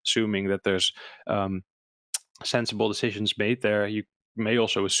 So, assuming that there's sensible decisions made there, you may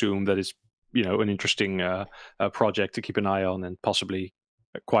also assume that it's an interesting project to keep an eye on, and possibly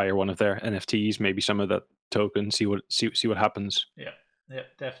acquire one of their NFTs, maybe some of that token, see what happens. Yeah,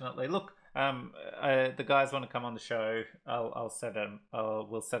 definitely. Look, the guys want to come on the show. I'll set them.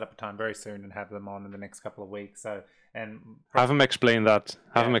 We'll set up a time very soon and have them on in the next couple of weeks. So have them explain that.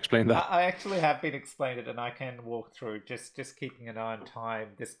 I actually have been explained it, and I can walk through. Just keeping an eye on time.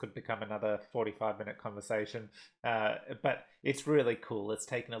 This could become another 45-minute conversation. But it's really cool. It's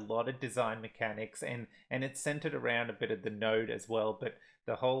taken a lot of design mechanics, and it's centered around a bit of the node as well. But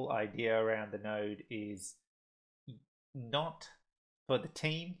the whole idea around the node is not for the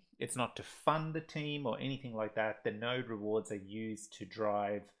team. It's not to fund the team or anything like that. The node rewards are used to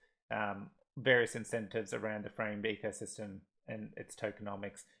drive various incentives around the Framed ecosystem and its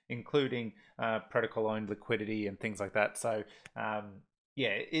tokenomics, including protocol-owned liquidity and things like that. So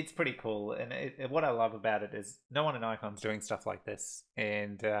it's pretty cool. And what I love about it is no one in Icon's doing stuff like this.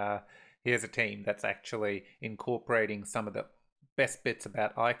 And here's a team that's actually incorporating some of the best bits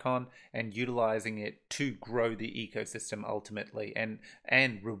about Icon and utilizing it to grow the ecosystem ultimately and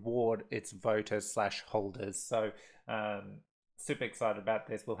reward its voters / holders. So super excited about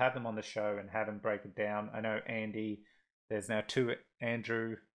this. We'll have them on the show and have them break it down. I know Andy, there's now 2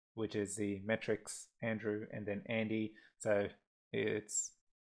 Andrew, which is the metrics Andrew, and then Andy. So it's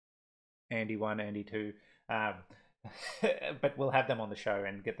Andy 1, Andy 2. But we'll have them on the show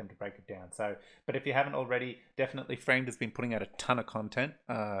and get them to break it down. So, but if you haven't already, definitely Framed has been putting out a ton of content,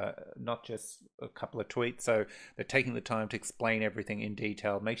 not just a couple of tweets. So they're taking the time to explain everything in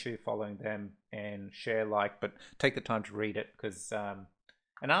detail. Make sure you're following them and share, but take the time to read it because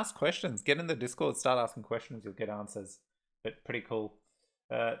and ask questions. Get in the Discord, start asking questions. You'll get answers. But pretty cool.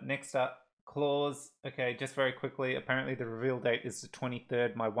 Next up, claws. Okay, just very quickly, apparently the reveal date is the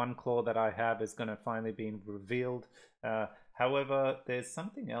 23rd. My one claw that I have is going to finally be revealed. However, there's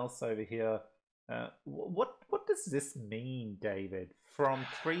something else over here. What does this mean, David? From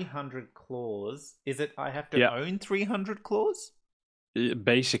 300 claws, is it I have to own 300 claws?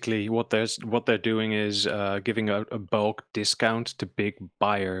 Basically, what they're doing is giving a bulk discount to big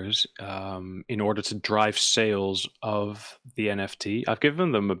buyers in order to drive sales of the NFT. I've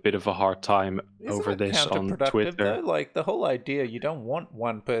given them a bit of a hard time over this on Twitter. Though? Like the whole idea, you don't want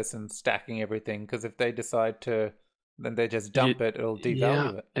one person stacking everything because if they decide to, then they just dump it. It'll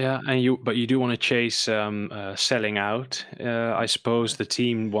devalue it. Yeah, but you do want to chase selling out. I suppose the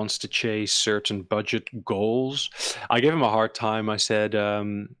team wants to chase certain budget goals. I gave him a hard time. I said,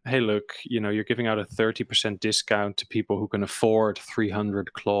 "Hey, look, you're giving out a 30% discount to people who can afford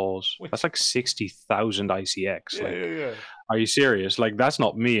 300 claws. That's like 60,000 ICX. Yeah. Are you serious? Like that's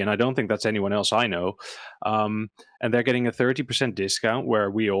not me, and I don't think that's anyone else I know. And they're getting a 30% discount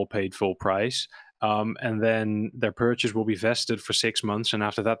where we all paid full price." and then their purchase will be vested for 6 months, and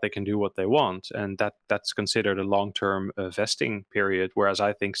after that they can do what they want, and that's considered a long-term vesting period. Whereas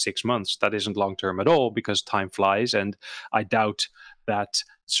I think 6 months, that isn't long-term at all, because time flies, and I doubt that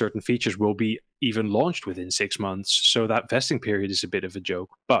certain features will be even launched within 6 months. So that vesting period is a bit of a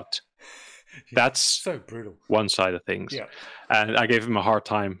joke, but that's so brutal. one side of things. Yeah. And I gave him a hard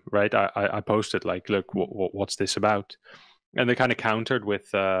time, right? I posted like, look, what's this about? And they kind of countered with,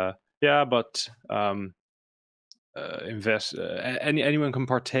 yeah, but anyone can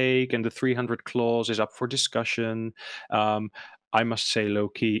partake, and the 300 clause is up for discussion. I must say, low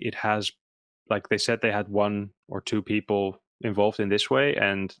key, it has, like they said, they had 1 or 2 people involved in this way,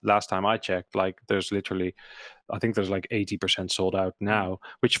 and last time I checked, like there's literally, I think there's like 80% sold out now,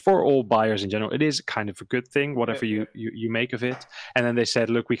 which for all buyers in general, it is kind of a good thing, whatever you make of it. And then they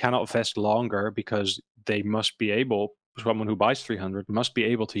said, look, we cannot vest longer because they must be able, someone who buys 300 must be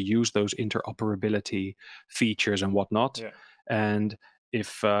able to use those interoperability features and whatnot. Yeah. And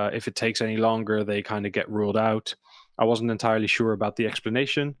if it takes any longer, they kind of get ruled out. I wasn't entirely sure about the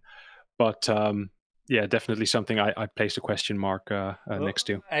explanation, but yeah, definitely something I placed a question mark next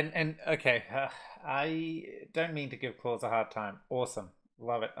to. And okay, I don't mean to give Claus a hard time. Awesome,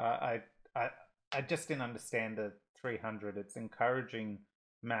 love it. I just didn't understand the 300. It's encouraging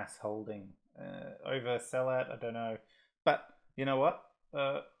mass holding over sellout. I don't know, but you know what?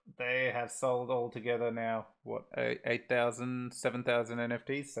 They have sold altogether now what 8,000, 7,000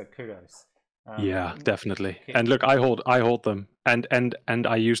 NFTs. So kudos. Yeah, definitely. And look, I hold them, and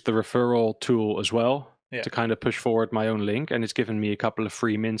I use the referral tool as well to kind of push forward my own link, and it's given me a couple of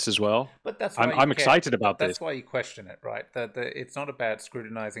free mints as well. But that's why I'm excited about this. That's why you question it, right? It's not about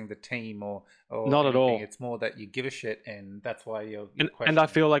scrutinizing the team or not anything. At all. It's more that you give a shit, and that's why you're and I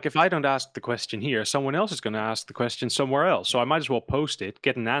feel like if I don't ask the question here, someone else is going to ask the question somewhere else. So I might as well post it,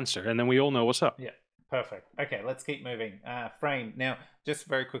 get an answer, and then we all know what's up. Yeah. Perfect. Okay, let's keep moving. Frame. Now, just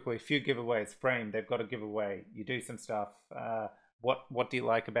very quickly, a few giveaways. Frame, they've got a giveaway. You do some stuff. What do you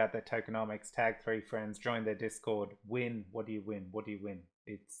like about their tokenomics? Tag 3 friends, join their Discord. Win. What do you win? What do you win?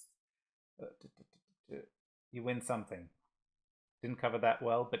 It's you win something. Didn't cover that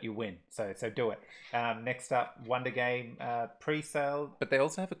well, but you win. So do it. Next up, Wonder Game pre-sale, but they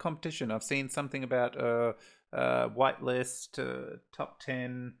also have a competition. I've seen something about whitelist, top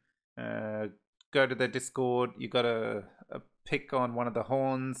 10. Go to their Discord. You got to pick on one of the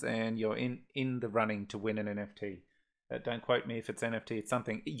horns, and you're in the running to win an NFT. Don't quote me if it's NFT. It's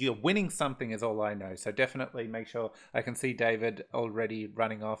something. You're winning something is all I know. So definitely make sure. I can see David already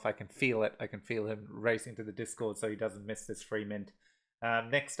running off. I can feel it. I can feel him racing to the Discord so he doesn't miss this free mint.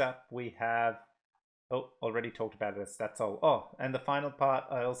 Next up, we have... Oh, already talked about this. That's all. Oh, and the final part,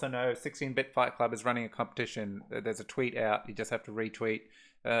 I also know 16-Bit Fight Club is running a competition. There's a tweet out. You just have to retweet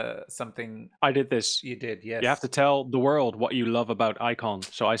something. I did this. You did, yes. You have to tell the world what you love about Icon.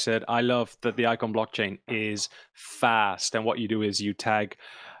 So I said, I love that the Icon blockchain is fast. And what you do is you tag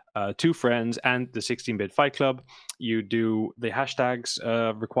 2 friends and the 16-Bit Fight Club. You do the hashtags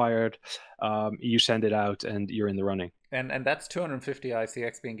required. You send it out, and you're in the running. And that's 250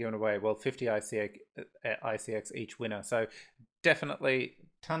 ICX being given away. Well, 50 ICX each winner. So definitely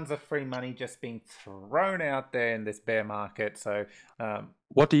tons of free money just being thrown out there in this bear market. So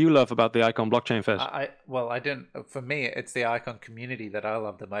what do you love about the Icon Blockchain Fest? I didn't. For me, it's the Icon community that I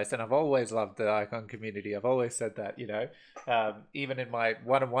love the most, and I've always loved the Icon community. I've always said that, even in my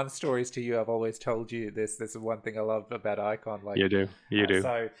one-on-one stories to you, I've always told you this. This is one thing I love about Icon. Like you do.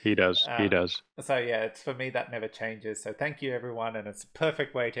 So he does. So yeah, it's for me that never changes. So thank you everyone, and it's a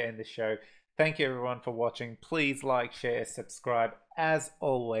perfect way to end the show. Thank you everyone for watching. Please like, share, subscribe. As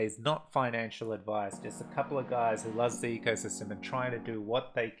always, not financial advice, just a couple of guys who loves the ecosystem and trying to do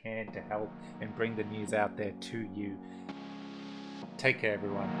what they can to help and bring the news out there to you. Take care,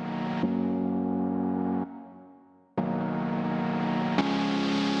 everyone.